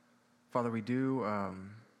Father, we do,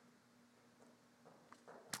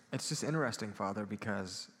 it's just interesting, Father,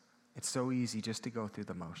 because it's so easy just to go through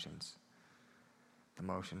the motions. The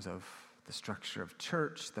motions of the structure of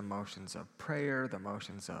church, the motions of prayer, the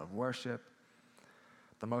motions of worship,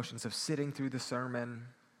 the motions of sitting through the sermon,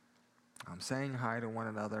 saying hi to one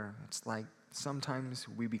another. It's like sometimes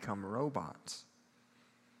we become robots.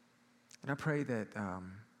 And I pray that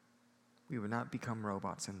we would not become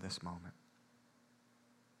robots in this moment.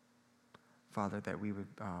 Father, that we would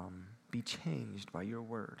be changed by your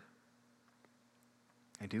word.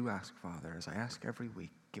 I do ask, Father, as I ask every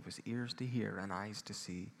week, give us ears to hear and eyes to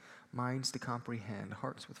see, minds to comprehend,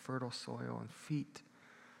 hearts with fertile soil, and feet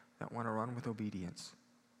that want to run with obedience.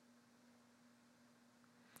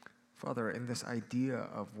 Father, in this idea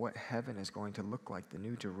of what heaven is going to look like, the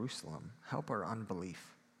New Jerusalem, help our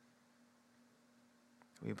unbelief.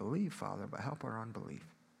 We believe, Father, but help our unbelief.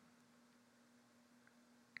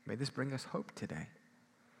 May this bring us hope today.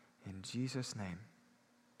 In Jesus' name,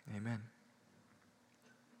 amen.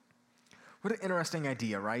 What an interesting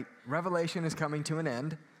idea, right? Revelation is coming to an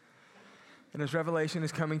end. And as Revelation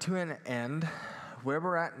is coming to an end, where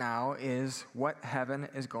we're at now is what heaven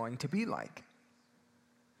is going to be like.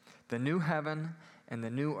 The new heaven and the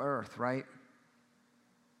new earth, right?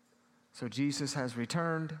 So Jesus has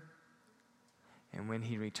returned. And when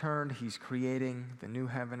he returned, he's creating the new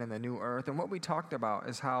heaven and the new earth. And what we talked about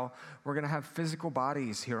is how we're going to have physical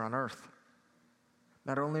bodies here on earth.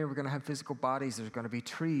 Not only are we going to have physical bodies, there's going to be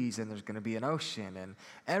trees and there's going to be an ocean. And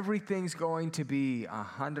everything's going to be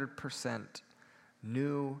 100%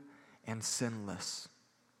 new and sinless.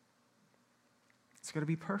 It's going to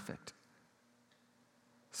be perfect.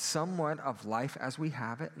 Somewhat of life as we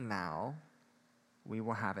have it now, we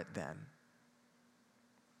will have it then.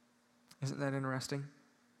 Isn't that interesting?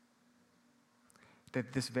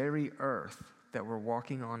 That this very earth that we're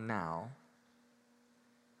walking on now,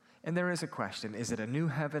 and there is a question, is it a new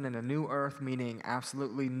heaven and a new earth, meaning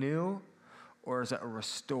absolutely new, or is it a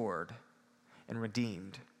restored and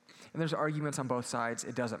redeemed? And there's arguments on both sides.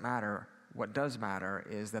 It doesn't matter. What does matter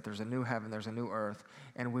is that there's a new heaven, there's a new earth,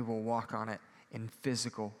 and we will walk on it in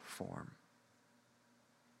physical form.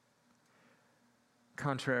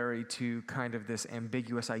 Contrary to kind of this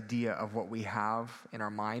ambiguous idea of what we have in our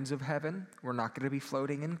minds of heaven, we're not going to be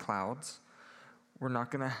floating in clouds. We're not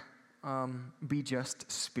going to be just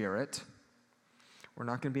spirit. We're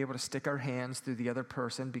not going to be able to stick our hands through the other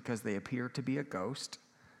person because they appear to be a ghost,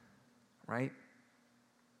 right?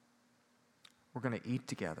 We're going to eat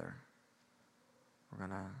together. We're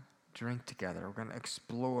going to drink together. We're going to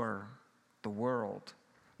explore the world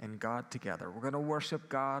and God together. We're going to worship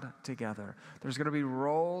God together. There's going to be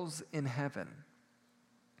roles in heaven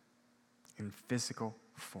in physical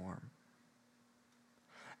form.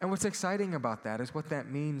 And what's exciting about that is what that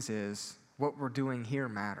means is what we're doing here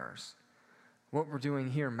matters. What we're doing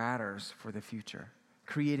here matters for the future.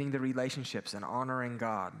 Creating the relationships and honoring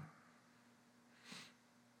God.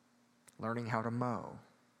 Learning how to mow.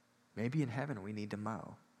 Maybe in heaven we need to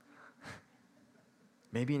mow.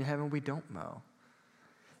 Maybe in heaven we don't mow.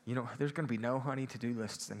 You know, there's going to be no honey to-do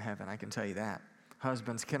lists in heaven, I can tell you that.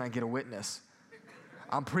 Husbands, can I get a witness?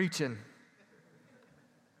 I'm preaching.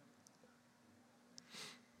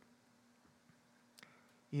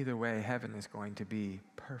 Either way, heaven is going to be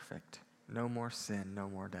perfect. No more sin, no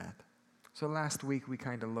more death. So last week we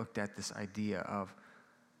kind of looked at this idea of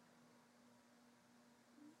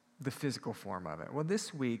the physical form of it. Well,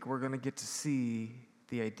 this week we're going to get to see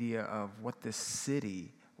the idea of what this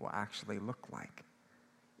city will actually look like.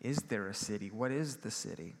 Is there a city? What is the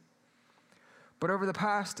city? But over the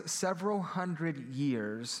past several hundred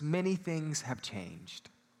years, many things have changed.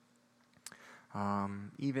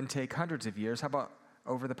 Even take hundreds of years. How about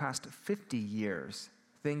over the past 50 years,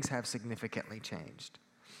 things have significantly changed.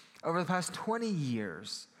 Over the past 20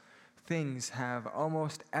 years, things have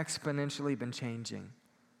almost exponentially been changing.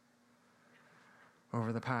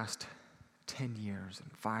 Over the past 10 years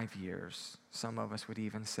and 5 years, some of us would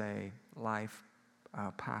even say life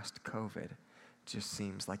past COVID just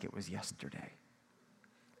seems like it was yesterday.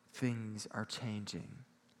 Things are changing.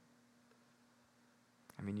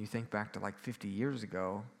 I mean, you think back to like 50 years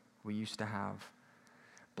ago, we used to have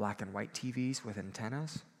black and white TVs with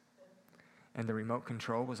antennas, and the remote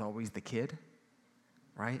control was always the kid,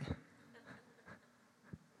 right?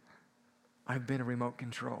 I've been a remote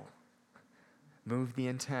control. Move the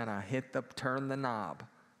antenna, turn the knob,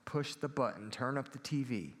 push the button, turn up the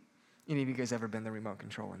TV. Any of you guys ever been the remote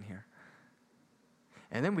control in here?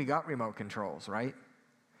 And then we got remote controls, right?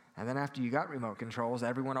 And then after you got remote controls,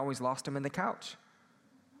 everyone always lost them in the couch.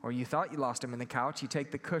 Or you thought you lost them in the couch. You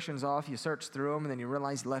take the cushions off, you search through them, and then you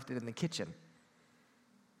realize you left it in the kitchen.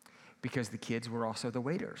 Because the kids were also the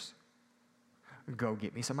waiters. Go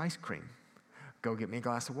get me some ice cream. Go get me a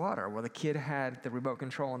glass of water. Well, the kid had the remote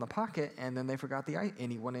control in the pocket, and then they forgot the ice.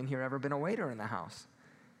 Anyone in here ever been a waiter in the house?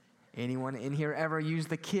 Anyone in here ever used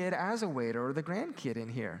the kid as a waiter or the grandkid in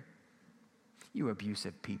here? You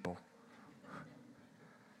abusive people.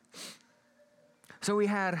 So we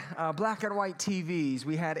had black and white TVs.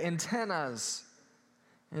 We had antennas.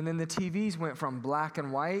 And then the TVs went from black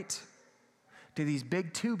and white to these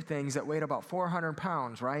big tube things that weighed about 400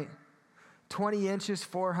 pounds, right? 20 inches,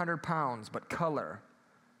 400 pounds, but color.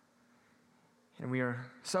 And we are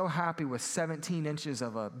so happy with 17 inches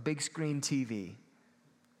of a big screen TV.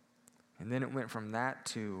 And then it went from that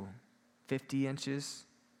to 50 inches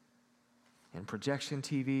and projection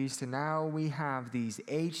TVs to now we have these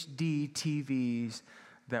HD TVs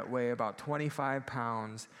that weigh about 25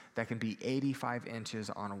 pounds that can be 85 inches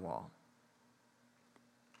on a wall.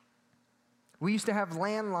 We used to have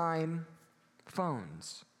landline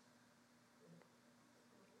phones.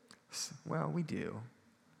 Well, we do.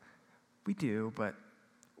 We do, but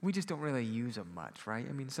we just don't really use them much, right?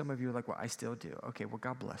 I mean, some of you are like, well, I still do. Okay, well,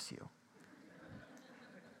 God bless you.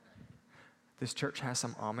 This church has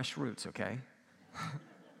some Amish roots, okay?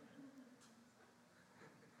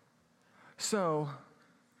 So,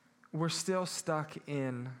 we're still stuck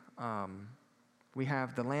in, we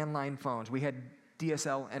have the landline phones. We had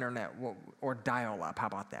DSL internet or dial-up. How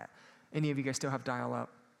about that? Any of you guys still have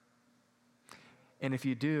dial-up? And if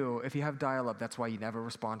you do, if you have dial-up, that's why you never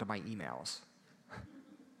respond to my emails.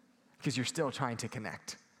 Because you're still trying to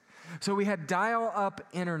connect. So we had dial-up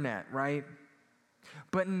internet, right?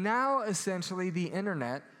 But now, essentially, the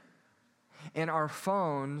internet and our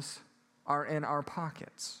phones are in our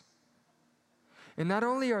pockets. And not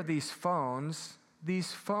only are these phones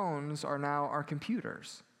are now our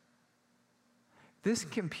computers. This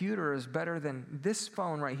computer is better than, this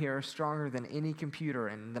phone right here is stronger than any computer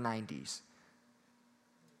in the 90s.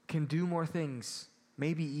 Can do more things,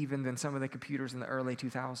 maybe even than some of the computers in the early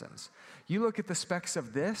 2000s. You look at the specs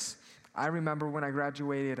of this, I remember when I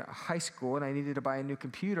graduated high school and I needed to buy a new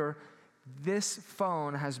computer, this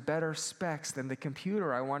phone has better specs than the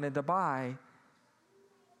computer I wanted to buy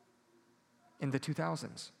in the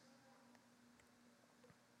 2000s.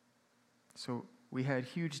 So we had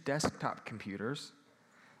huge desktop computers,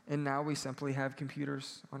 and now we simply have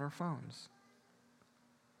computers on our phones.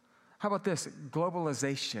 How about this?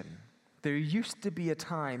 Globalization. There used to be a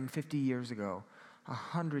time 50 years ago,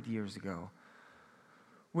 100 years ago,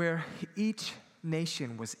 where each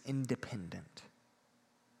nation was independent,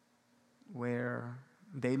 where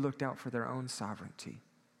they looked out for their own sovereignty.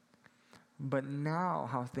 But now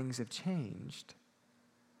how things have changed,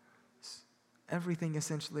 everything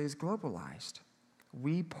essentially is globalized.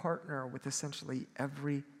 We partner with essentially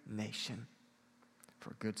every nation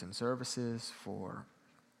for goods and services, for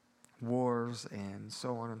wars, and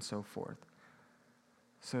so on and so forth.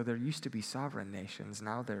 So there used to be sovereign nations,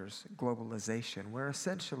 now there's globalization, where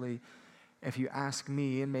essentially, if you ask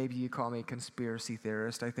me, and maybe you call me a conspiracy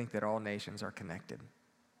theorist, I think that all nations are connected.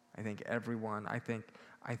 I think everyone, I think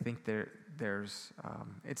there's,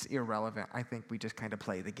 it's irrelevant. I think we just kind of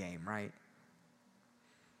play the game, right?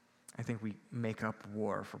 I think we make up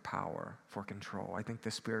war for power, for control. I think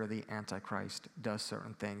the spirit of the Antichrist does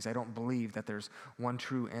certain things. I don't believe that there's one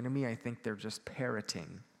true enemy. I think they're just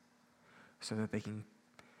parroting so that they can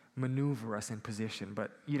maneuver us in position.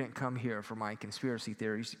 But you didn't come here for my conspiracy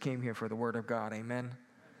theories. You came here for the Word of God. Amen?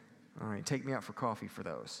 All right, take me out for coffee for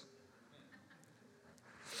those.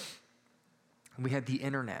 We had the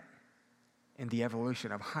internet and the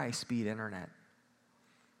evolution of high-speed internet.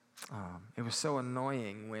 It was so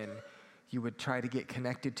annoying when you would try to get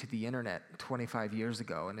connected to the internet 25 years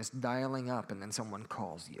ago, and it's dialing up, and then someone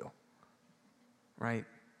calls you, right?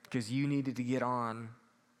 Because you needed to get on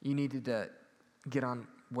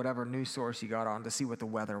whatever news source you got on to see what the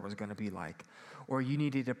weather was going to be like. Or you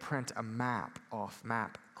needed to print a map off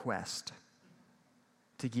MapQuest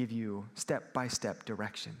to give you step-by-step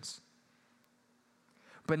directions.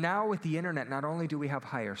 But now with the internet, not only do we have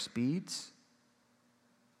higher speeds,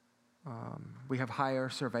 we have higher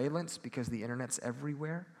surveillance because the internet's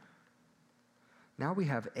everywhere. Now we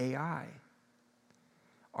have AI,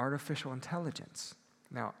 artificial intelligence.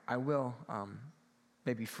 Now, I will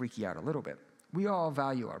maybe freak you out a little bit. We all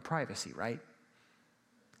value our privacy, right?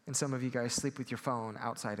 And some of you guys sleep with your phone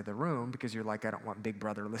outside of the room because you're like, I don't want Big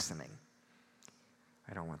Brother listening.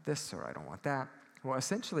 I don't want this or I don't want that. Well,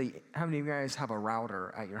 essentially, how many of you guys have a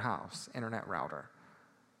router at your house, internet router?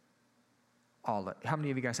 How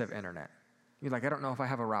many of you guys have internet? You're like, I don't know if I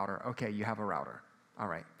have a router. Okay, you have a router. All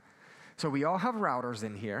right. So we all have routers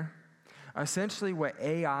in here. Essentially what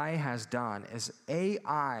AI has done is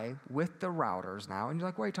AI with the routers now, and you're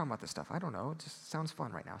like, why are you talking about this stuff? I don't know. It just sounds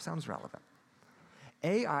fun right now. Sounds relevant.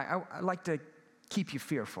 AI, I like to keep you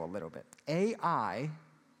fearful a little bit. AI,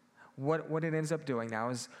 what it ends up doing now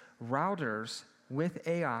is routers with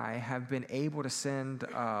AI have been able to send,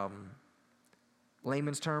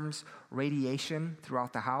 layman's terms, radiation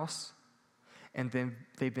throughout the house, and then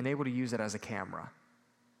they've been able to use it as a camera.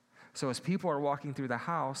 So as people are walking through the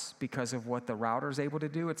house, because of what the router is able to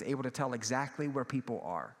do, it's able to tell exactly where people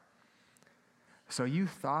are. So you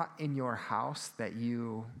thought in your house that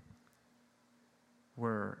you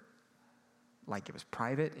were, like it was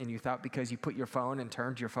private, and you thought because you put your phone and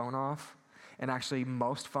turned your phone off, and actually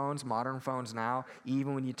most phones, modern phones now,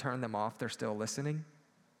 even when you turn them off, they're still listening.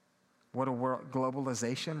 What a world,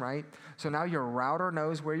 globalization, right? So now your router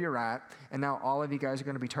knows where you're at, and now all of you guys are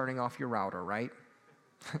going to be turning off your router, right?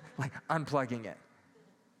 Like unplugging it.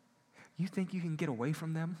 You think you can get away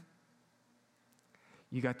from them?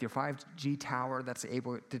 You got your 5G tower that's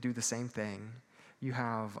able to do the same thing. You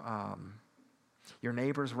have your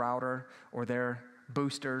neighbor's router or their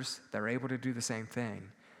boosters, they're able to do the same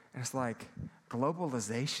thing. And it's like,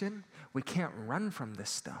 globalization, we can't run from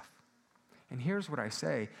this stuff. And here's what I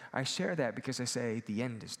say. I share that because I say the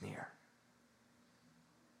end is near.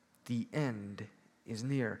 The end is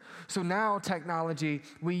near. So now technology,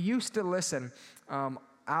 we used to listen.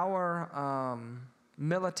 Our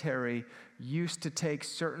military used to take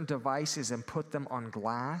certain devices and put them on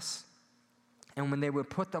glass. And when they would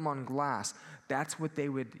put them on glass, that's what they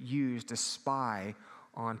would use to spy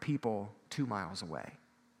on people 2 miles away.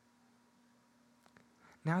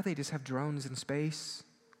 Now they just have drones in space,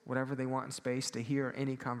 whatever they want in space, to hear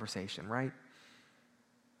any conversation, right?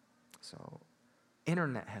 So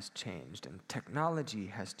internet has changed, and technology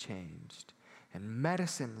has changed, and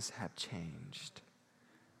medicines have changed.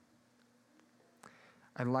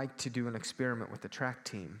 I'd like to do an experiment with the track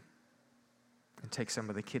team and take some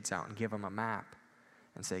of the kids out and give them a map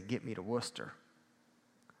and say, get me to Worcester.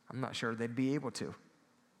 I'm not sure they'd be able to.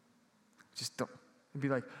 Just don't. It'd be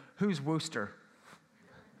like, who's Worcester?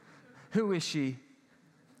 Who is she?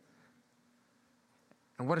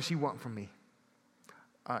 And what does she want from me?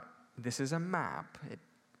 This is a map.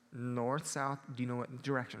 North, south, do you know what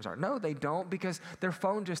directions are? No, they don't, because their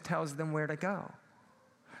phone just tells them where to go.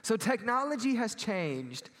 So technology has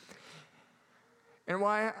changed. And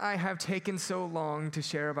why I have taken so long to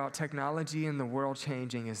share about technology and the world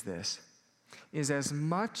changing is this, is as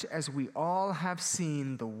much as we all have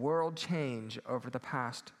seen the world change over the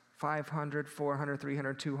past 500, 400,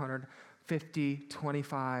 300, 200, 50,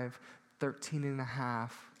 25, 13 and a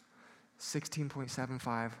half,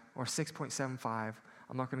 16.75 or 6.75.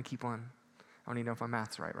 I'm not going to keep on. I don't even know if my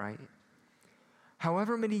math's right?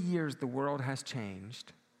 However many years the world has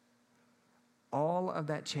changed, all of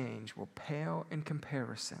that change will pale in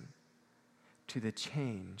comparison to the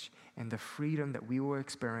change and the freedom that we will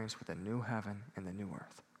experience with the new heaven and the new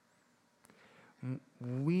earth.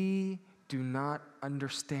 We do not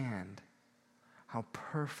understand how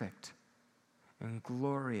perfect and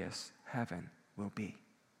glorious heaven will be.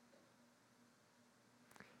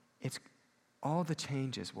 It's all the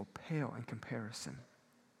changes will pale in comparison.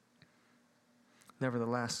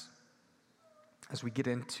 Nevertheless, as we get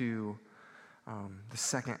into the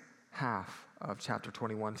second half of chapter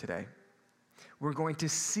 21 today, we're going to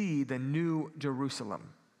see the New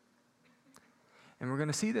Jerusalem. And we're going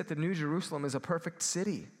to see that the New Jerusalem is a perfect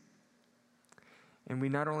city. And we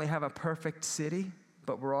not only have a perfect city,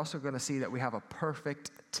 but we're also going to see that we have a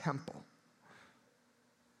perfect temple.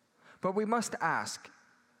 But we must ask,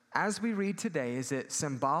 as we read today, is it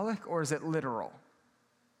symbolic or is it literal?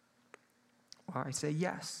 Well, I say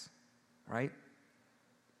yes, right?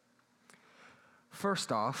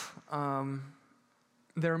 First off,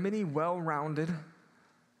 there are many well-rounded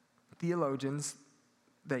theologians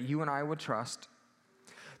that you and I would trust.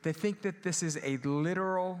 They think that this is a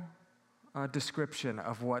literal description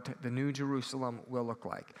of what the New Jerusalem will look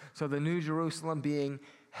like. So the New Jerusalem being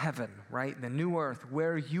heaven, right? The new earth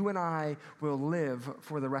where you and I will live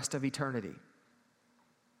for the rest of eternity.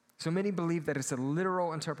 So many believe that it's a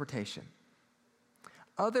literal interpretation.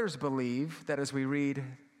 Others believe that as we read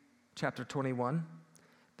chapter 21,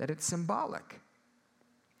 that it's symbolic.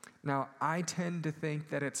 Now, I tend to think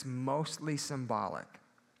that it's mostly symbolic.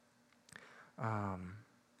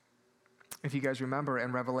 If you guys remember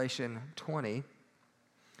in Revelation 20,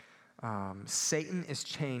 Satan is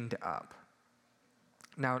chained up.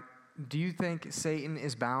 Now, do you think Satan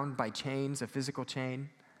is bound by chains, a physical chain?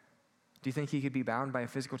 Do you think he could be bound by a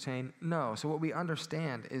physical chain? No. So what we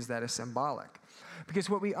understand is that it's symbolic. Because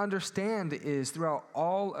what we understand is throughout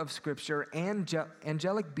all of Scripture,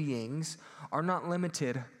 angelic beings are not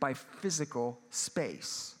limited by physical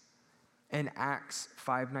space. In Acts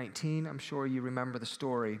 5:19, I'm sure you remember the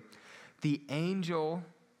story, the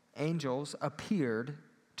angels appeared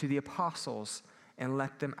to the apostles and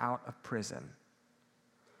let them out of prison.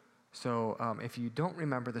 So if you don't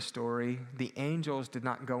remember the story, the angels did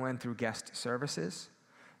not go in through guest services.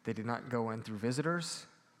 They did not go in through visitors.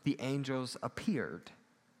 The angels appeared,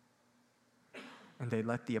 and they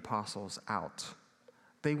let the apostles out.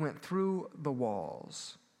 They went through the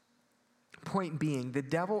walls. Point being, the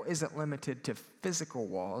devil isn't limited to physical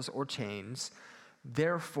walls or chains.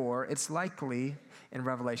 Therefore, it's likely in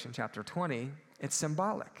Revelation chapter 20, it's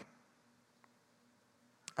symbolic.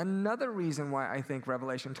 Another reason why I think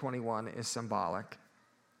Revelation 21 is symbolic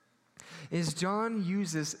is John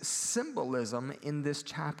uses symbolism in this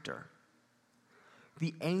chapter.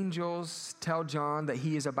 The angels tell John that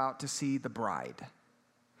he is about to see the bride.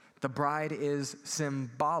 The bride is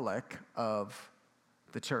symbolic of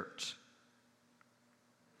the church.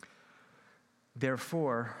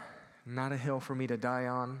 Therefore, not a hill for me to die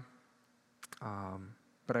on,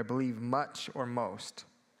 but I believe much or most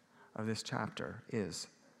of this chapter is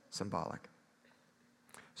symbolic.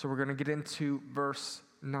 So we're going to get into verse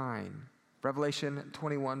 9. Revelation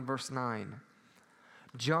 21, verse 9.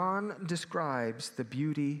 John describes the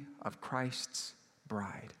beauty of Christ's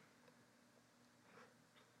bride.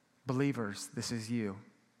 Believers, this is you.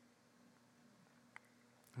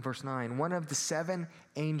 Verse 9, one of the 7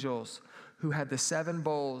 angels who had the 7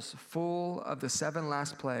 bowls full of the 7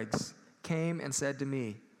 last plagues came and said to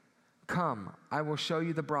me, "Come, I will show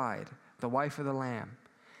you the bride, the wife of the Lamb."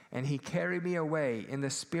 And he carried me away in the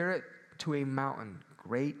Spirit to a mountain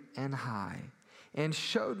great and high, and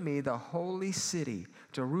showed me the holy city,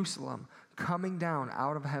 Jerusalem, coming down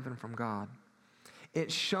out of heaven from God.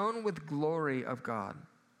 It shone with glory of God,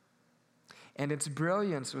 and its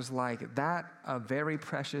brilliance was like that of very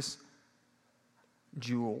precious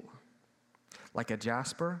jewel, like a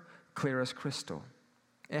jasper, clear as crystal.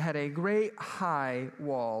 It had a great high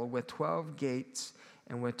wall with 12 gates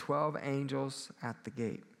and with 12 angels at the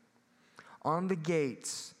gate. On the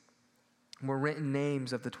gates were written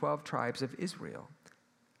names of the 12 tribes of Israel.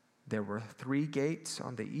 There were 3 gates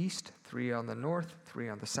on the east, 3 on the north, 3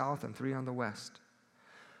 on the south, and 3 on the west.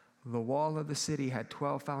 The wall of the city had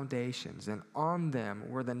 12 foundations, and on them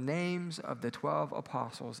were the names of the 12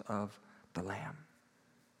 apostles of the Lamb.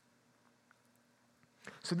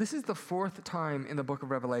 So this is the 4th time in the book of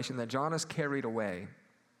Revelation that John is carried away.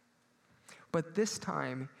 But this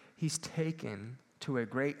time, he's taken to a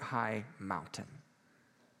great high mountain.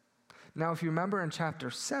 Now, if you remember in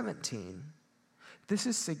chapter 17, this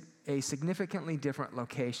is a significantly different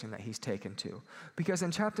location that he's taken to. Because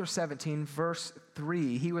in chapter 17, verse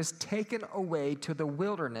 3, he was taken away to the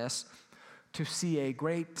wilderness to see a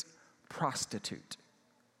great prostitute.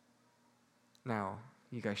 Now,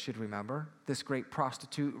 you guys should remember, this great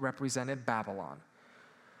prostitute represented Babylon.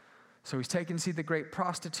 So he's taken to see the great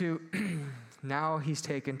prostitute. Now he's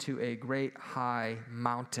taken to a great high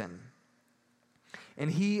mountain.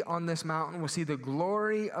 And he on this mountain will see the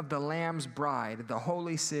glory of the Lamb's bride, the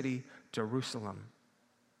holy city, Jerusalem,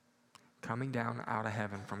 coming down out of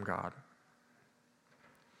heaven from God.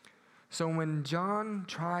 So when John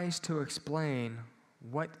tries to explain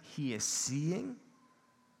what he is seeing,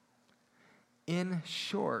 in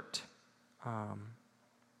short,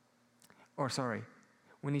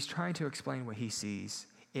 when he's trying to explain what he sees,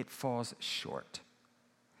 it falls short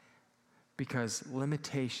because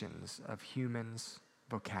limitations of humans'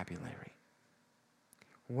 vocabulary.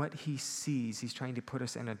 What he sees, he's trying to put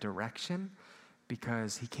us in a direction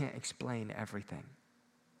because he can't explain everything.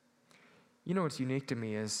 You know what's unique to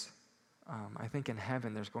me is I think in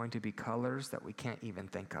heaven there's going to be colors that we can't even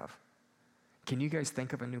think of. Can you guys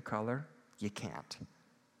think of a new color? You can't.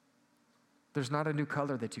 There's not a new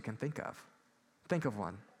color that you can think of. Think of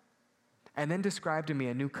one. And then describe to me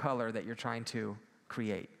a new color that you're trying to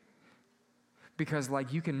create. Because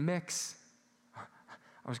like you can mix,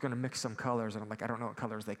 I was going to mix some colors and I'm like, I don't know what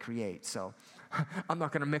colors they create, so I'm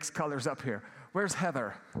not going to mix colors up here. Where's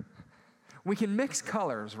Heather? We can mix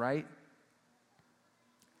colors, right?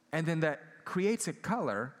 And then that creates a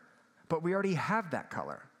color, but we already have that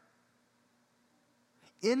color.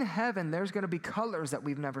 In heaven, there's going to be colors that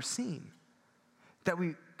we've never seen, that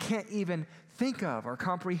we can't even think of or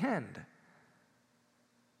comprehend.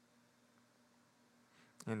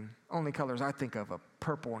 And only colors I think of are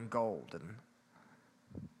purple and gold and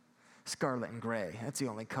scarlet and gray. That's the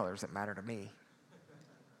only colors that matter to me.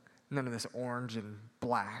 None of this orange and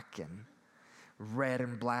black and red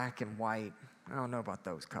and black and white. I don't know about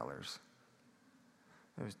those colors.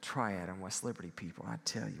 Those Triad and West Liberty people, I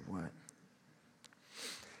tell you what.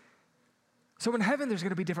 So in heaven, there's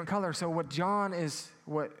going to be different colors. So John is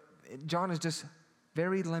just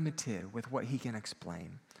very limited with what he can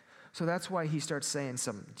explain. So that's why he starts saying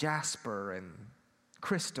some jasper and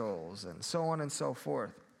crystals and so on and so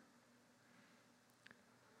forth.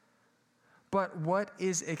 But what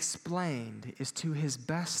is explained is to his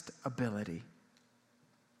best ability.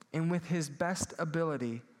 And with his best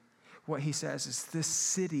ability, what he says is this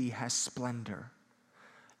city has splendor.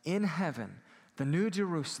 In heaven, the New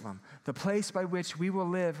Jerusalem, the place by which we will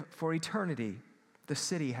live for eternity, the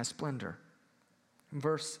city has splendor.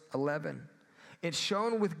 Verse 11, it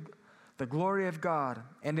shone with the glory of God,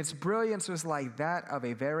 and its brilliance was like that of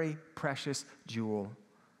a very precious jewel,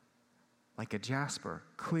 like a jasper,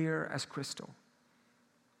 clear as crystal.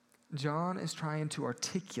 John is trying to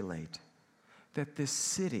articulate that this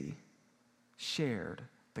city shared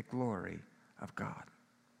the glory of God.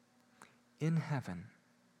 In heaven,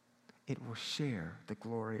 it will share the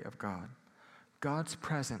glory of God. God's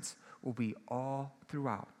presence will be all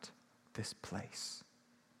throughout this place.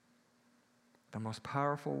 The most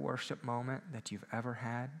powerful worship moment that you've ever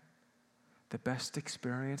had, the best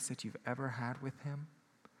experience that you've ever had with him,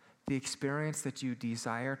 the experience that you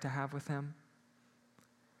desire to have with him,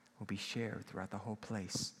 will be shared throughout the whole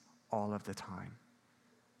place all of the time.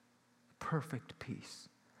 Perfect peace,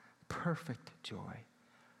 perfect joy,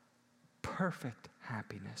 perfect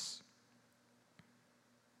happiness.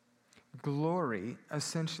 Glory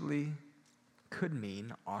essentially could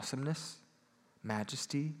mean awesomeness,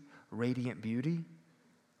 majesty, radiant beauty,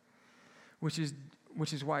 which is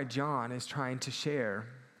why John is trying to share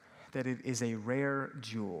that it is a rare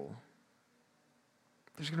jewel.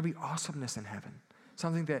 There's going to be awesomeness in heaven,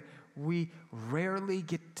 something that we rarely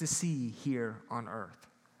get to see here on earth.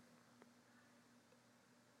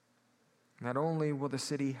 Not only will the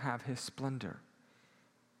city have his splendor,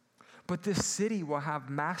 but this city will have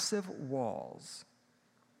massive walls.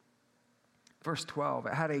 Verse 12,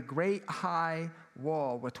 it had a great high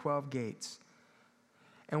wall with 12 gates,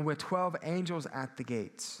 and with 12 angels at the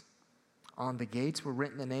gates. On the gates were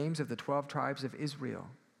written the names of the 12 tribes of Israel.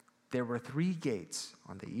 There were 3 gates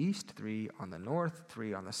on the east, 3 on the north,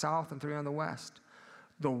 3 on the south, and 3 on the west.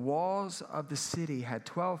 The walls of the city had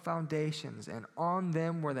 12 foundations, and on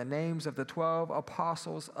them were the names of the 12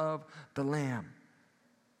 apostles of the Lamb.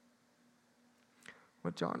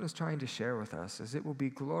 What John is trying to share with us is it will be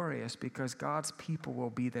glorious because God's people will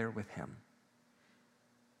be there with him.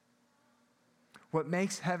 What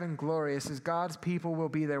makes heaven glorious is God's people will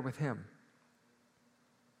be there with him.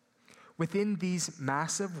 Within these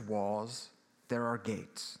massive walls, there are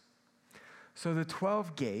gates. So the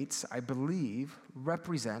 12 gates, I believe,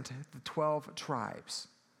 represent the 12 tribes.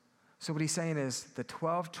 So what he's saying is the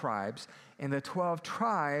 12 tribes, and the 12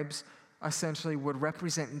 tribes essentially would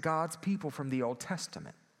represent God's people from the Old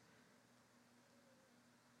Testament.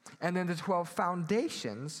 And then the 12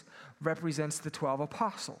 foundations represents the 12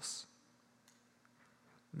 apostles,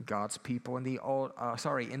 God's people in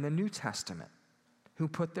the New Testament, who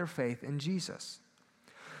put their faith in Jesus.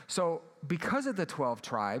 So because of the 12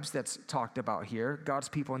 tribes that's talked about here, God's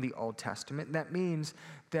people in the Old Testament, that means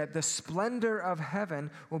that the splendor of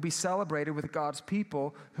heaven will be celebrated with God's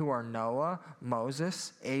people who are Noah,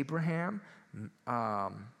 Moses, Abraham,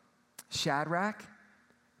 Shadrach,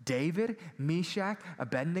 David, Meshach,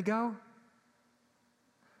 Abednego.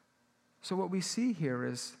 So what we see here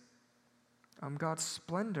is God's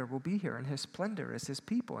splendor will be here, and his splendor is his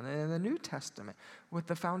people. And in the New Testament, with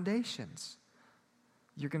the foundations,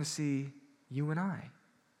 you're going to see you and I,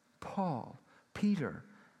 Paul, Peter,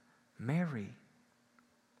 Mary,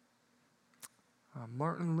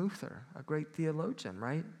 Martin Luther, a great theologian,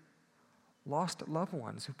 right? Lost loved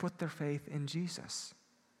ones who put their faith in Jesus.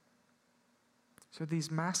 So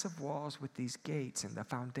these massive walls with these gates and the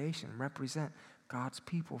foundation represent God's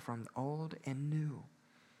people from old and new.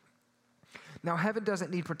 Now, heaven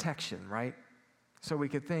doesn't need protection, right? So we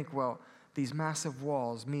could think, well, these massive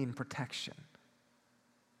walls mean protection.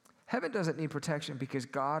 Heaven doesn't need protection because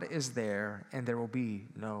God is there and there will be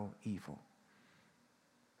no evil.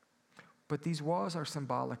 But these walls are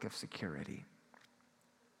symbolic of security.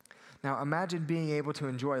 Now, imagine being able to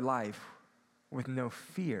enjoy life with no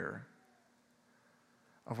fear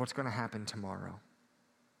of what's going to happen tomorrow.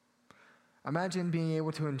 Imagine being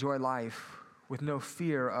able to enjoy life with no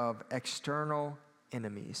fear of external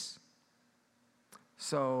enemies.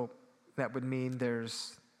 So that would mean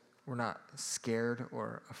we're not scared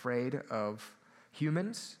or afraid of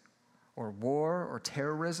humans or war or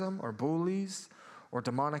terrorism or bullies or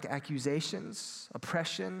demonic accusations,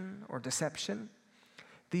 oppression or deception.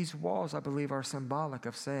 These walls, I believe, are symbolic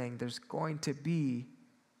of saying there's going to be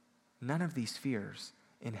none of these fears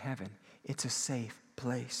in heaven. It's a safe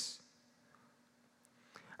place.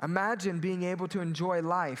 Imagine being able to enjoy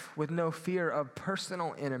life with no fear of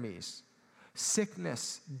personal enemies,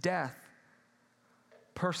 sickness, death,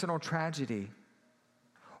 personal tragedy,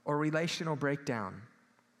 or relational breakdown,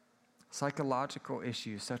 psychological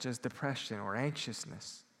issues such as depression or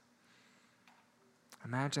anxiousness.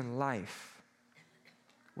 Imagine life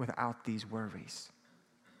without these worries.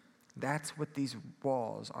 That's what these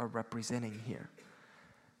walls are representing here.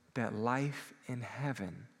 That life in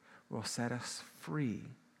heaven will set us free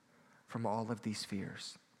from all of these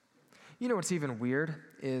fears. You know what's even weird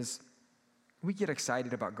is we get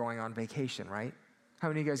excited about going on vacation, right? How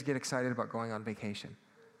many of you guys get excited about going on vacation?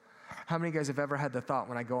 How many of you guys have ever had the thought,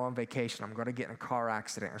 when I go on vacation, I'm going to get in a car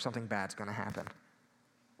accident or something bad's going to happen,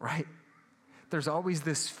 right? There's always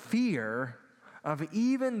this fear of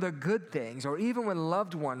even the good things, or even when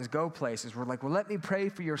loved ones go places, we're like, well, let me pray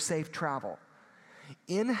for your safe travel.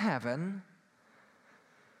 In heaven,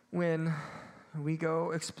 when we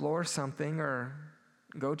go explore something or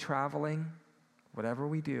go traveling, whatever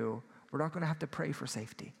we do, we're not going to have to pray for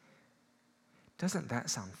safety. Doesn't that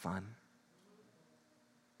sound fun?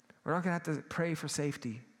 We're not going to have to pray for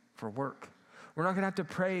safety for work. We're not going to have to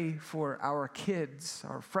pray for our kids,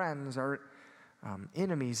 our friends, our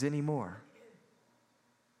enemies anymore.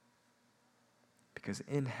 Because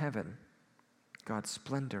in heaven, God's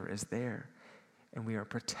splendor is there, and we are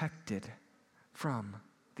protected from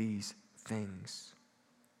these things.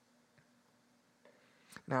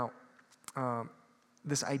 Now,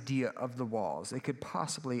 this idea of the walls, it could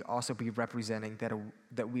possibly also be representing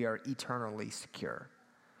that we are eternally secure,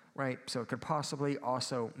 right? So it could possibly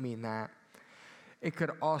also mean that. It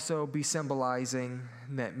could also be symbolizing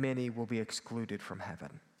that many will be excluded from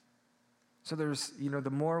heaven. So there's, the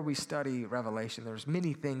more we study Revelation, there's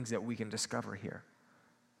many things that we can discover here.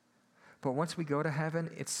 But once we go to heaven,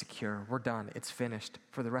 it's secure. We're done. It's finished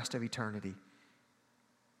for the rest of eternity.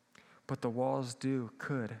 But the walls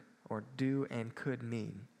could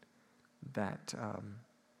mean that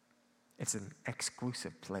it's an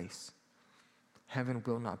exclusive place. Heaven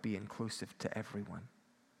will not be inclusive to everyone.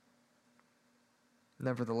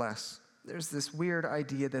 Nevertheless, there's this weird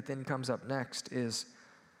idea that then comes up next is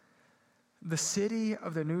the city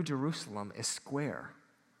of the New Jerusalem is square.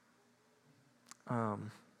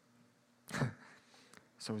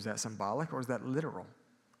 So is that symbolic or is that literal?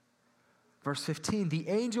 Verse 15, the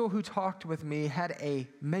angel who talked with me had a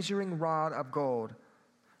measuring rod of gold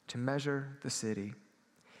to measure the city,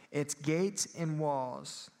 its gates and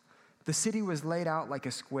walls. The city was laid out like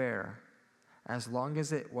a square, as long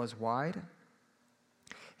as it was wide.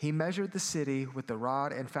 He measured the city with the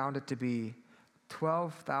rod and found it to be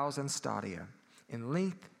 12,000 stadia in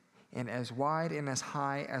length and as wide and as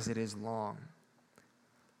high as it is long.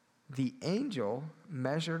 The angel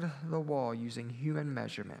measured the wall using human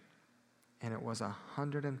measurement, and it was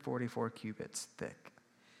 144 cubits thick.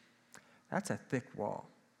 That's a thick wall.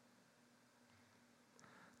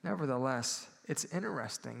 Nevertheless, it's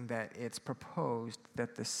interesting that it's proposed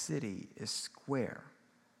that the city is square.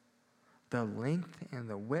 The length and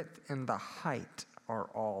the width and the height are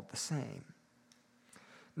all the same.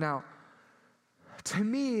 Now, to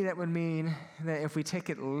me, that would mean that if we take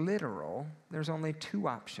it literal, there's only two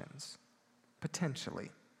options, potentially,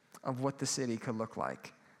 of what the city could look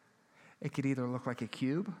like. It could either look like a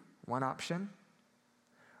cube, one option,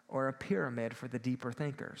 or a pyramid for the deeper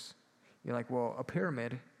thinkers. You're like, well, a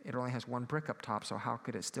pyramid, it only has one brick up top, so how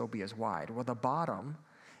could it still be as wide? Well, the bottom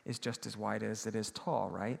is just as wide as it is tall,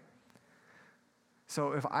 right?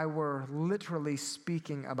 So if I were literally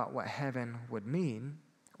speaking about what heaven would mean,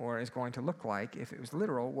 or is going to look like, if it was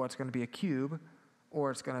literal, well, it's going to be a cube, or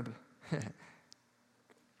it's going to be...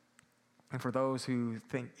 And for those who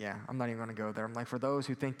think, I'm not even going to go there. I'm like, for those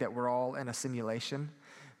who think that we're all in a simulation,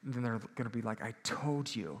 then they're going to be like, I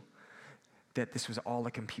told you that this was all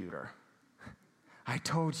a computer. I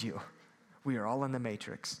told you we are all in the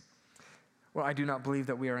matrix. Well, I do not believe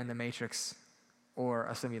that we are in the matrix or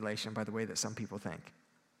a simulation by the way that some people think.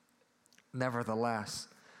 Nevertheless,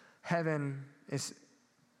 heaven is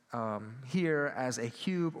here as a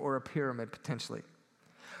cube or a pyramid potentially.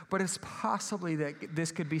 But it's possibly that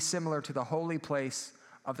this could be similar to the holy place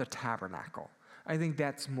of the tabernacle. I think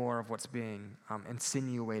that's more of what's being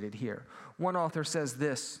insinuated here. One author says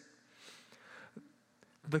this: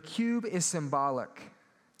 the cube is symbolic.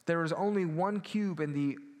 There is only one cube in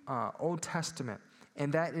the Old Testament,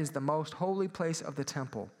 and that is the most holy place of the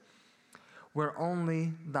temple. where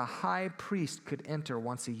only the high priest could enter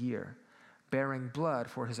once a year, bearing blood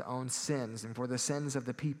for his own sins and for the sins of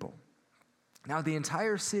the people. Now the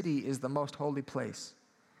entire city is the most holy place.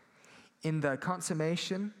 In the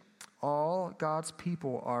consummation, all God's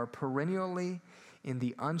people are perennially in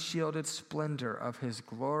the unshielded splendor of his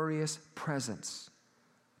glorious presence.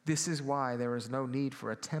 This is why there is no need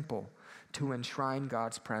for a temple to enshrine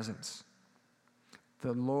God's presence.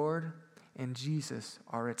 The Lord and Jesus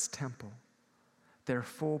are its temple. Their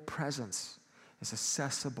full presence is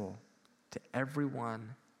accessible to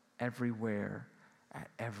everyone, everywhere, at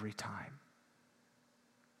every time.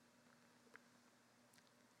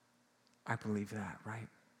 I believe that, right?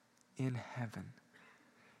 In heaven,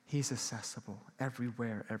 he's accessible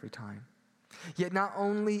everywhere, every time. Yet not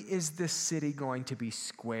only is this city going to be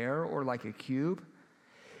square or like a cube,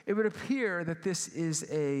 it would appear that this is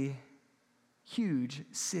a huge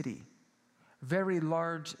city, very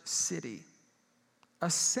large city.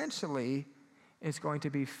 Essentially, it's going to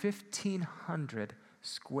be 1,500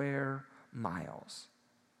 square miles.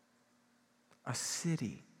 A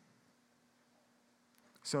city.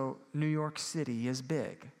 So New York City is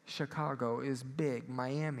big. Chicago is big.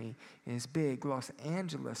 Miami is big. Los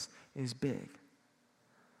Angeles is big.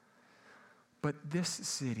 But this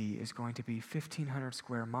city is going to be 1,500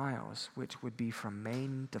 square miles, which would be from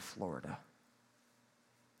Maine to Florida.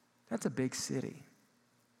 That's a big city.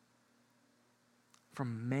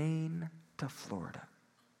 From Maine to Florida.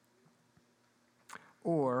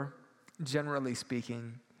 Or, generally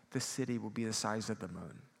speaking, the city will be the size of the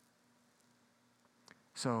moon.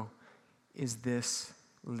 So, is this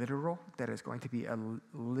literal, that it's going to be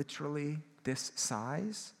literally this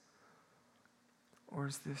size? Or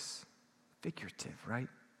is this figurative, right?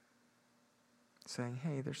 Saying,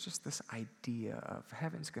 hey, there's just this idea of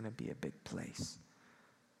heaven's going to be a big place.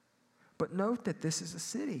 But note that this is a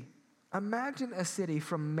city. Imagine a city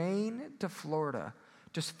from Maine to Florida,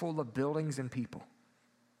 just full of buildings and people.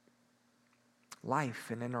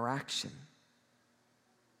 Life and interaction.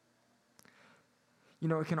 You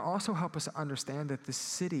know, it can also help us understand that the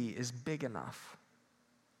city is big enough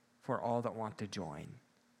for all that want to join.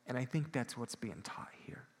 And I think that's what's being taught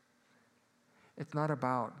here. It's not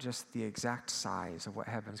about just the exact size of what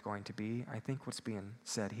heaven's going to be. I think what's being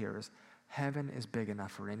said here is heaven is big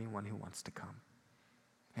enough for anyone who wants to come.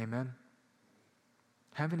 Amen?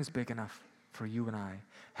 Heaven is big enough for you and I.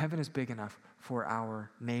 Heaven is big enough for our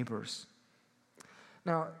neighbors.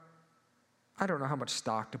 Now, I don't know how much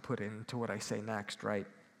stock to put into what I say next, right?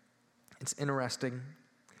 It's interesting.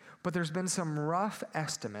 But there's been some rough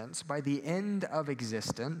estimates by the end of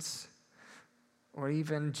existence, or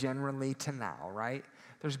even generally to now, right?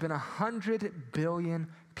 There's been 100 billion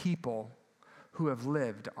people who have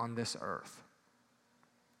lived on this earth.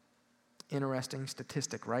 Interesting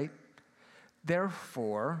statistic, right?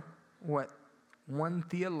 Therefore, what one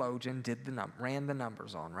theologian ran the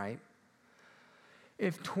numbers on, right?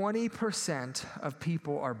 If 20% of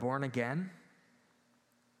people are born again,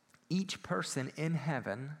 each person in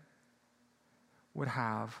heaven would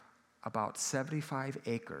have about 75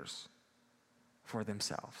 acres for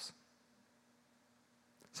themselves.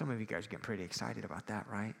 Some of you guys are getting pretty excited about that,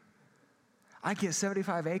 right? I get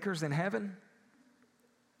 75 acres in heaven?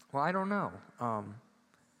 Well, I don't know.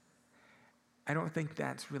 I don't think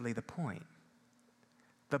that's really the point.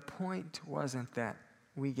 The point wasn't that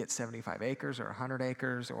we get 75 acres or 100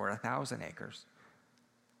 acres or 1,000 acres.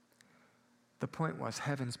 The point was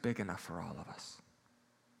heaven's big enough for all of us.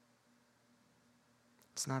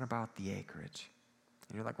 It's not about the acreage.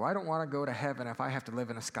 And you're like, well, I don't want to go to heaven if I have to live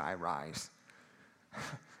in a sky rise.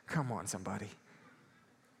 Come on, somebody.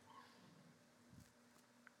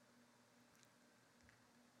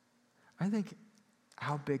 I think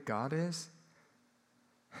how big God is,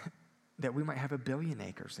 that we might have 1 billion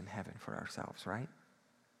acres in heaven for ourselves, right?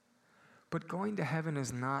 But going to heaven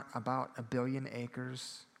is not about 1 billion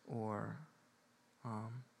acres or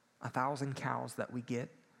 1,000 cows that we get.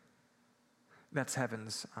 That's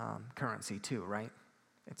heaven's currency too, right?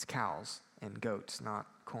 It's cows and goats, not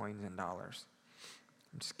coins and dollars.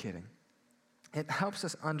 I'm just kidding. It helps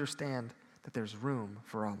us understand that there's room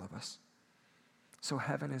for all of us. So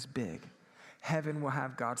heaven is big. Heaven will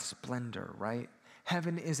have God's splendor, right?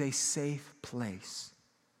 Heaven is a safe place.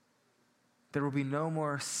 There will be no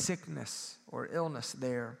more sickness or illness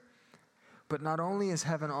there. But not only is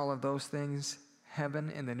heaven all of those things,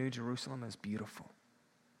 heaven in the New Jerusalem is beautiful.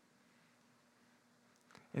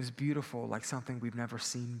 It is beautiful like something we've never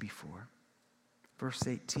seen before. Verse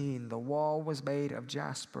 18, the wall was made of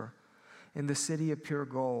jasper in the city of pure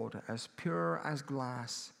gold, as pure as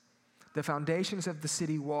glass. The foundations of the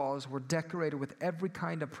city walls were decorated with every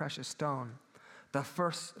kind of precious stone. The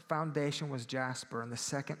first foundation was jasper, and the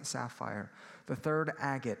second sapphire, the third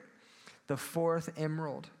agate, the fourth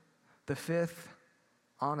emerald, the fifth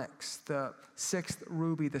onyx, the sixth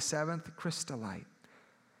ruby, the seventh chrysolite,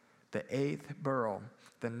 the eighth beryl,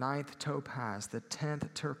 the ninth topaz, the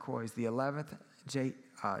 10th turquoise, the 11th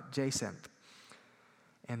jacinth,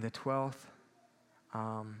 and the 12th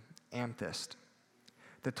amethyst.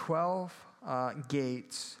 The 12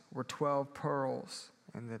 gates were 12 pearls,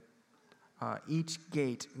 and each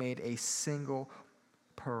gate made a single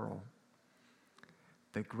pearl.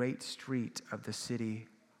 The great street of the city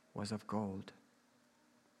was of gold,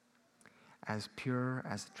 as pure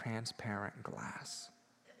as transparent glass.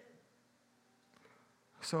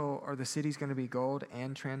 So are the cities going to be gold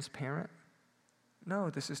and transparent?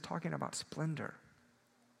 No, this is talking about splendor.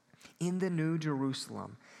 In the New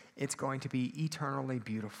Jerusalem, it's going to be eternally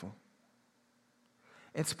beautiful.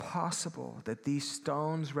 It's possible that these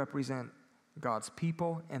stones represent God's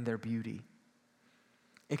people and their beauty.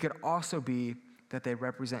 It could also be that they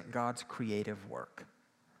represent God's creative work.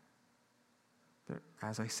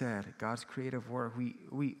 As I said, God's creative work,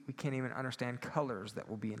 we can't even understand colors that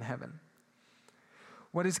will be in heaven.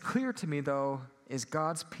 What is clear to me, though, is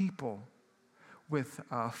God's people with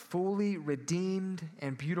fully redeemed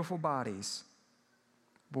and beautiful bodies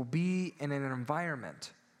will be in an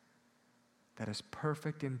environment that is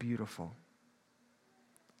perfect and beautiful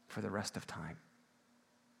for the rest of time.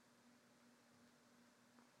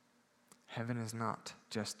 Heaven is not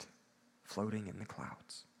just floating in the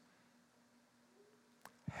clouds.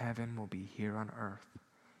 Heaven will be here on earth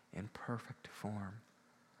in perfect form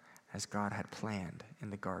as God had planned in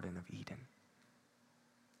the Garden of Eden.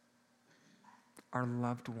 Our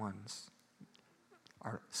loved ones,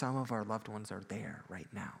 some of our loved ones are there right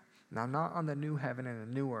now. Now, not on the new heaven and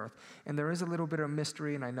the new earth. And there is a little bit of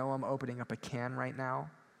mystery, and I know I'm opening up a can right now.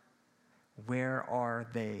 Where are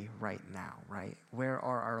they right now, right? Where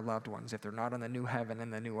are our loved ones if they're not on the new heaven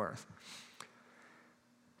and the new earth?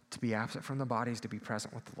 To be absent from the bodies, to be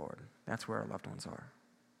present with the Lord. That's where our loved ones are.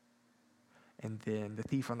 And then the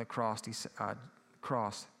thief on the cross,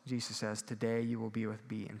 Jesus says, today you will be with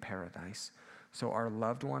me in paradise. So our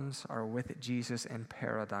loved ones are with Jesus in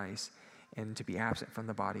paradise, and to be absent from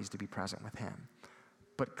the bodies, to be present with him.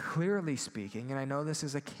 But clearly speaking, and I know this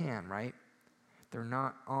is a can, right? They're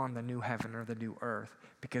not on the new heaven or the new earth,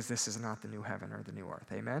 because this is not the new heaven or the new earth.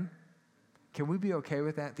 Amen? Can we be okay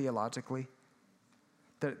with that theologically?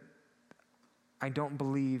 That I don't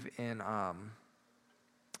believe in,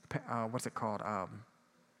 what's it called?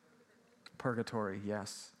 Purgatory,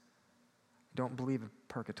 yes. Don't believe in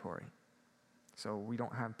purgatory. So we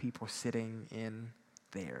don't have people sitting in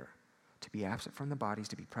there to be absent from the bodies,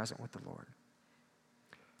 to be present with the Lord.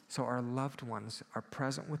 So our loved ones are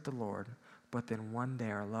present with the Lord, but then one day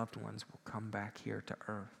our loved ones will come back here to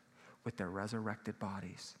earth with their resurrected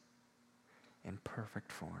bodies in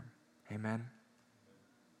perfect form. Amen?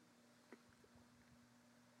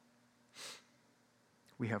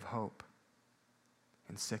 We have hope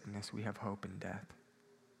in sickness. We have hope in death.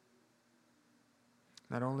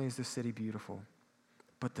 Not only is the city beautiful,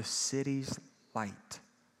 but the city's light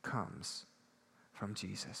comes from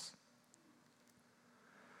Jesus.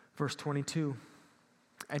 Verse 22,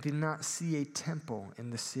 I did not see a temple in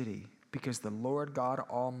the city, because the Lord God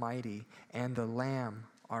Almighty and the Lamb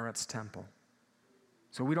are its temple.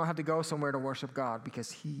 So we don't have to go somewhere to worship God,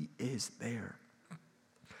 because he is there.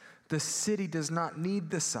 The city does not need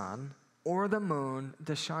the sun or the moon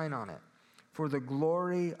to shine on it, for the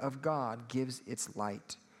glory of God gives its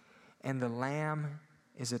light, and the Lamb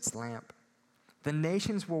is its lamp. The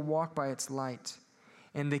nations will walk by its light,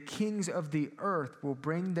 and the kings of the earth will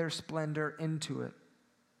bring their splendor into it.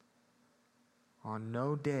 On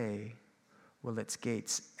no day will its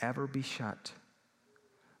gates ever be shut,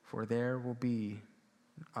 for there will be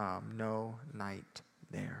no night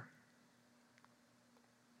there.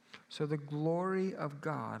 So the glory of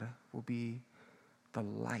God will be the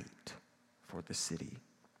light for the city.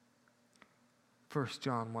 1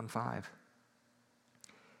 John 1:5.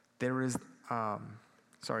 1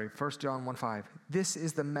 John 1:5. This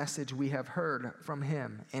is the message we have heard from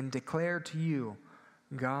him and declared to you.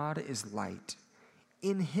 God is light.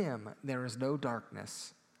 In him there is no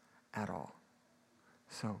darkness at all.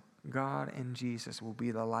 So God and Jesus will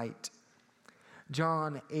be the light.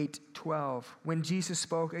 John 8:12. When Jesus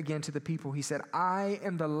spoke again to the people, he said, I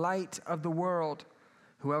am the light of the world.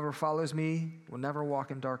 Whoever follows me will never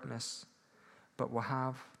walk in darkness, but will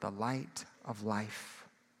have the light of life.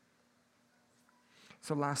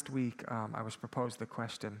 So last week, I was proposed the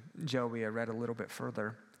question. Joey, I read a little bit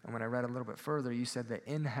further. And when I read a little bit further, you said that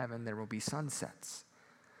in heaven there will be sunsets.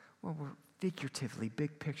 Well, we're figuratively,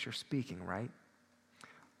 big picture speaking, right?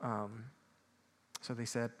 So they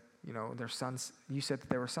said, there's suns. You said that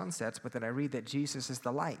there were sunsets, but then I read that Jesus is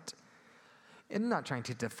the light. And I'm not trying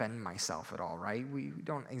to defend myself at all, right? We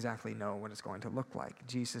don't exactly know what it's going to look like.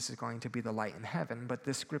 Jesus is going to be the light in heaven, but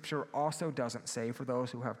this scripture also doesn't say, for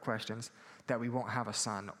those who have questions, that we won't have a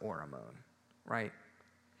sun or a moon, right?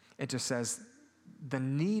 It just says the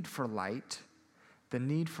need for light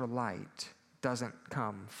doesn't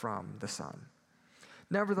come from the sun.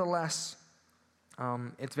 Nevertheless,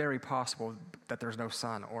 it's very possible that there's no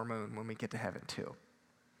sun or moon when we get to heaven too.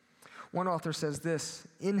 One author says this: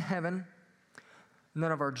 in heaven,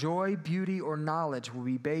 none of our joy, beauty, or knowledge will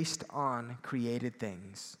be based on created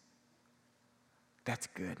things. That's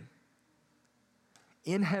good.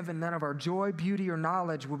 In heaven, none of our joy, beauty, or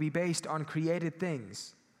knowledge will be based on created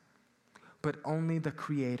things, but only the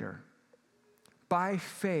Creator. By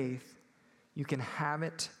faith, you can have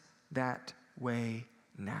it that way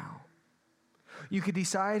now. You could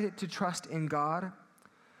decide to trust in God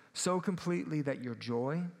so completely that your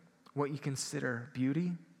joy, what you consider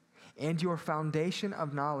beauty, and your foundation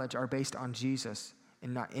of knowledge are based on Jesus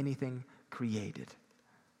and not anything created.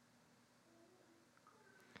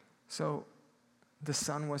 So the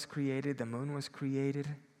sun was created, the moon was created.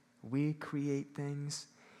 We create things.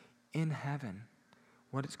 In heaven,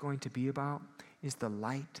 what it's going to be about is the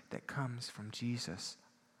light that comes from Jesus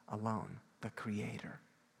alone, the Creator.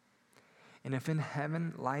 And if in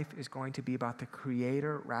heaven life is going to be about the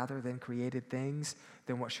Creator rather than created things,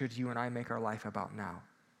 then what should you and I make our life about now?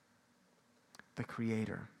 The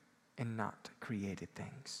Creator and not created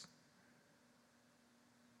things.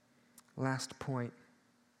 Last point,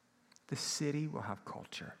 the city will have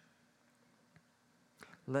culture.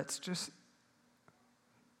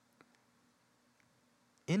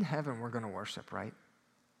 In heaven, we're going to worship, right?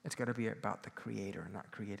 It's got to be about the Creator, not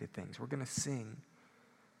created things. We're going to sing,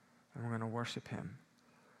 and we're going to worship Him.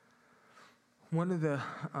 One of the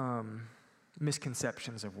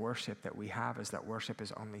misconceptions of worship that we have is that worship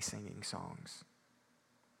is only singing songs.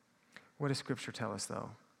 What does Scripture tell us,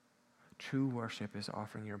 though? True worship is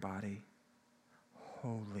offering your body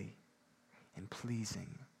holy and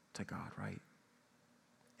pleasing to God, right?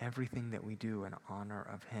 Everything that we do in honor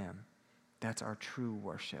of Him, that's our true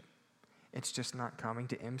worship. It's just not coming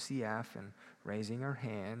to MCF and raising our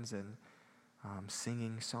hands and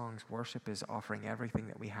singing songs. Worship is offering everything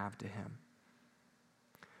that we have to Him.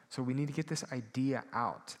 So we need to get this idea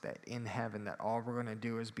out that in heaven that all we're going to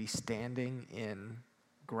do is be standing in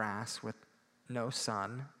grass with no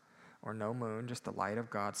sun or no moon, just the light of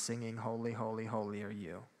God, singing, holy, holy, holy are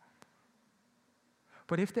you.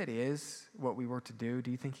 But if that is what we were to do,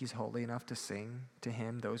 do you think He's holy enough to sing to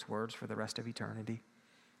Him those words for the rest of eternity?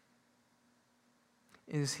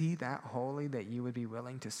 Is He that holy that you would be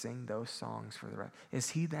willing to sing those songs for the rest? Is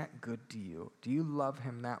He that good to you? Do you love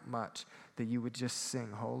Him that much that you would just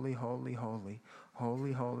sing, holy, holy, holy,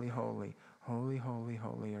 holy, holy, holy, holy, holy,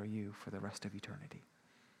 holy are you for the rest of eternity?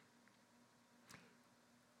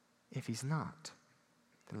 If He's not,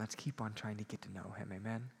 then let's keep on trying to get to know Him,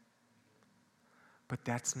 amen? But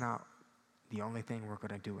that's not the only thing we're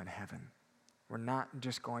going to do in heaven. We're not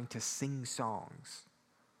just going to sing songs.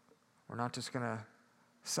 We're not just going to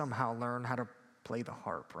somehow learn how to play the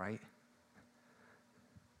harp, right?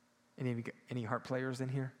 Any harp players in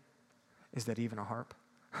here? Is that even a harp?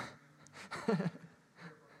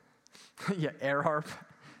 Yeah, air harp.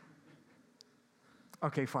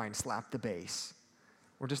 Okay, fine, slap the bass.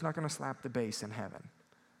 We're just not going to slap the bass in heaven.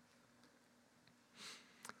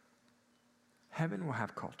 Heaven will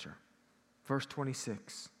have culture. Verse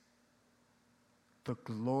 26. The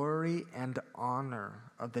glory and honor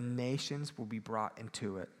of the nations will be brought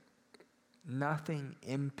into it. Nothing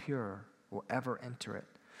impure will ever enter it,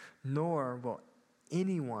 nor will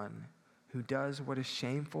anyone who does what is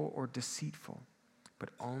shameful or deceitful, but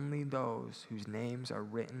only those whose names are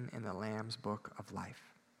written in the Lamb's book of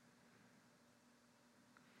life.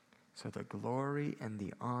 So the glory and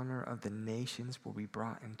the honor of the nations will be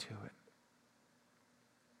brought into it.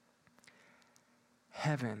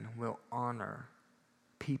 Heaven will honor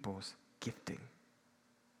people's gifting.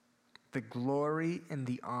 The glory and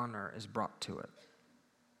the honor is brought to it.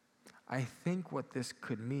 I think what this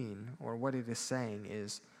could mean, or what it is saying,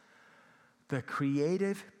 is the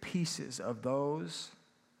creative pieces of those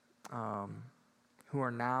who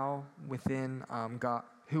are now within God,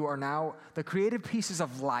 who are now the creative pieces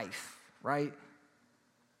of life, right?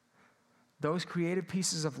 Those creative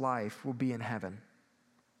pieces of life will be in heaven.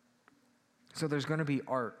 So there's going to be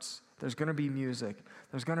arts There's going to be music.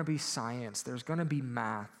 There's going to be science. There's going to be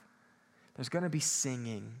math. There's going to be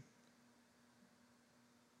singing.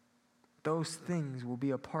 Those things will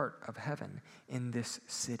be a part of heaven in this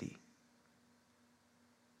city.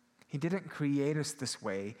 He didn't create us this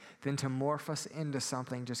way then to morph us into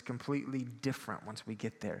something just completely different once we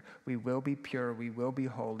get there. We will be pure, we will be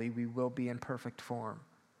holy, we will be in perfect form.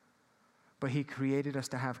 But he created us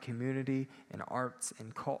to have community and arts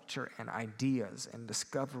and culture and ideas and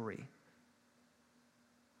discovery.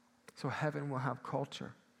 So heaven will have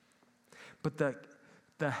culture. But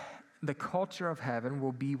the culture of heaven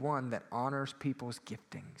will be one that honors people's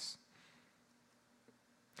giftings.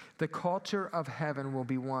 The culture of heaven will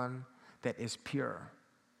be one that is pure.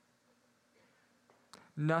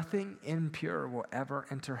 Nothing impure will ever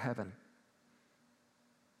enter heaven.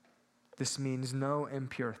 This means no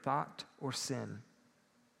impure thought or sin,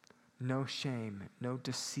 no shame, no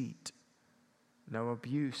deceit, no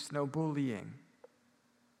abuse, no bullying.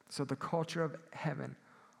 So the culture of heaven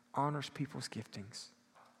honors people's giftings.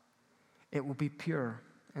 It will be pure.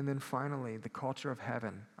 And then finally, the culture of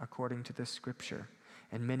heaven, according to this scripture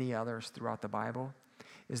and many others throughout the Bible,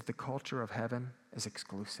 is the culture of heaven is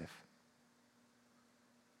exclusive.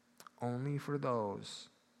 Only for those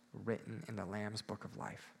written in the Lamb's Book of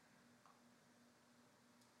Life.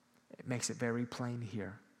 It makes it very plain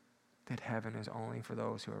here that heaven is only for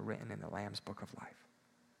those who are written in the Lamb's Book of Life.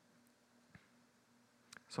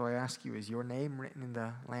 So I ask you, is your name written in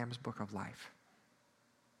the Lamb's Book of Life?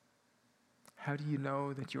 How do you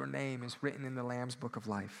know that your name is written in the Lamb's Book of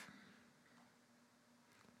Life?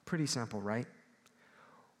 Pretty simple, right?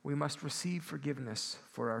 We must receive forgiveness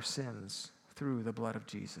for our sins through the blood of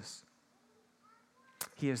Jesus.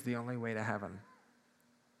 He is the only way to heaven.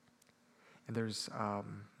 And there's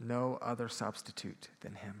no other substitute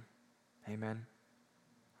than him. Amen?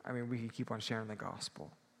 I mean, we can keep on sharing the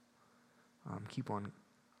gospel. Keep on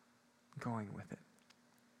going with it.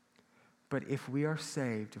 But if we are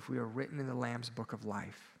saved, if we are written in the Lamb's Book of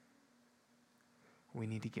Life, we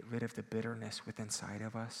need to get rid of the bitterness within inside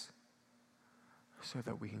of us so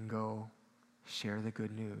that we can go share the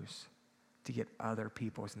good news to get other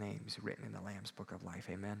people's names written in the Lamb's Book of Life.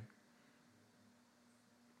 Amen?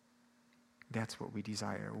 That's what we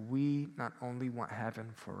desire. We not only want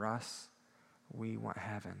heaven for us, we want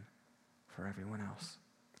heaven for everyone else.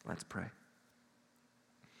 Let's pray.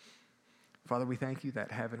 Father, we thank you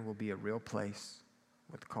that heaven will be a real place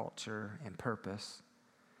with culture and purpose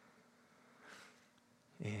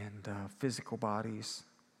and physical bodies.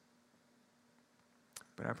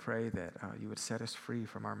 But I pray that you would set us free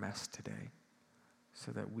from our mess today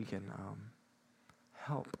so that we can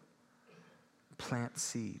help plant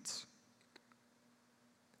seeds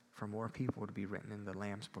for more people to be written in the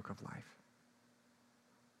Lamb's Book of Life.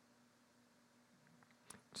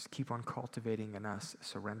 Just keep on cultivating in us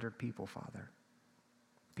surrendered people, Father.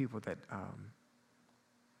 People that,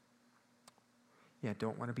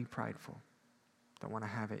 don't want to be prideful. Don't want to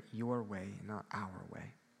have it your way, not our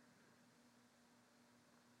way.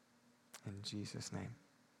 In Jesus' name,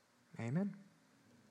 amen.